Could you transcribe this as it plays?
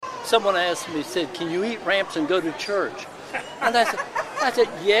Someone asked me, said, "Can you eat ramps and go to church?" And I said,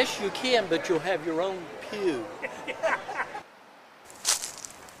 "Yes, you can, but you'll have your own pew."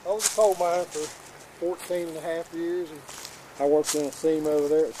 I was a coal miner for 14 and a half years, and I worked in a seam over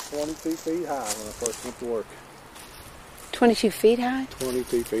there. It was 22 feet high when I first went to work. 22 feet high?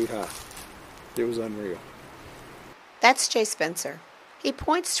 22 feet high. It was unreal. That's Jay Spencer. He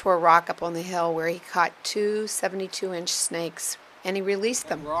points to a rock up on the hill where he caught two 72-inch snakes, and he released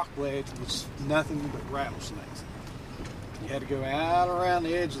them. That rock ledge was nothing but rattlesnakes. You had to go out around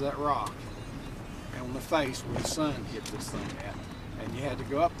the edge of that rock and on the face where the sun hit this thing at. And you had to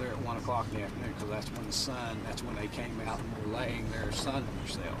go up there at 1 o'clock in the afternoon because that's when they came out and were laying their sun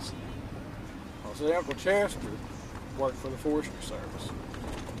themselves. Well, so Uncle Chester worked for the Forestry Service.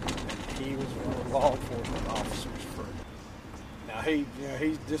 And he was one of the law enforcement officers for. Now he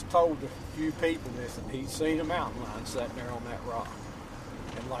just told a few people this, and he'd seen a mountain lion sitting there on that rock.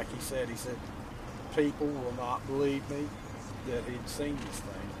 And like he said, people will not believe me that he'd seen this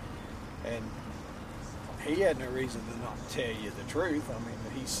thing. And he had no reason to not tell you the truth. I mean,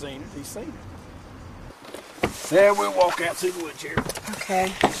 he's seen it. Yeah, we'll walk out through the woods here.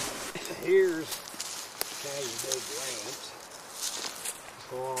 Okay. Here's how you dig ramps.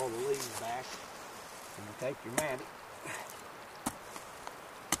 Pull all the leaves back, and you take your mattock.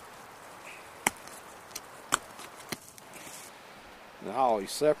 And I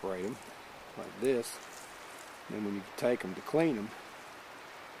always separate them like this. And then when you take them to clean them,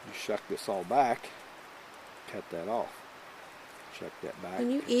 you shuck this all back. Cut that off. Check that back. When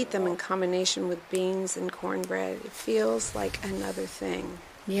you eat them in combination with beans and cornbread, it feels like another thing.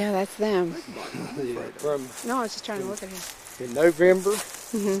 Yeah, that's them. No, I was just trying to look at him. In November,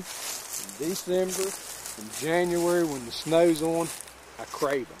 in December, in January, when the snow's on, I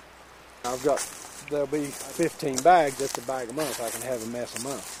crave them. There'll be 15 bags. That's a bag a month. I can have a mess a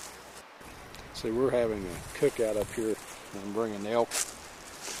month. See, we're having a cookout up here. I'm bringing elk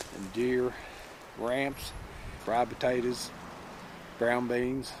and deer, ramps, fried potatoes, brown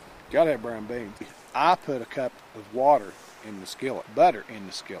beans. Gotta have brown beans. I put a cup of water in the skillet, butter in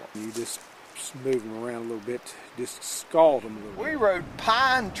the skillet. You just move them around a little bit, just scald them a little bit. We rode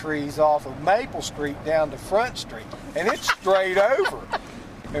pine trees off of Maple Street down to Front Street, and it's straight over.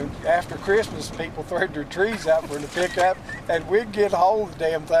 And after Christmas, people threw their trees out for the pickup, and we'd get a hold of the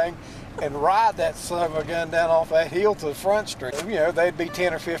damn thing and ride that son of a gun down off that hill to the Front Street. You know, they'd be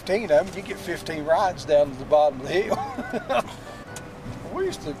 10 or 15 of them. You get 15 rides down to the bottom of the hill.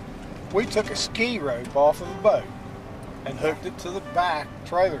 We took a ski rope off of a boat and hooked it to the back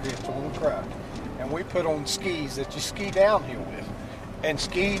trailer hitch on the truck. And we put on skis that you ski downhill with. And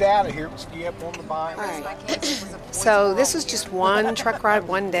skied out of here, ski up on the vine. Right. So this was just one truck ride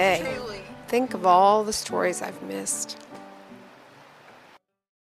one day. Think of all the stories I've missed.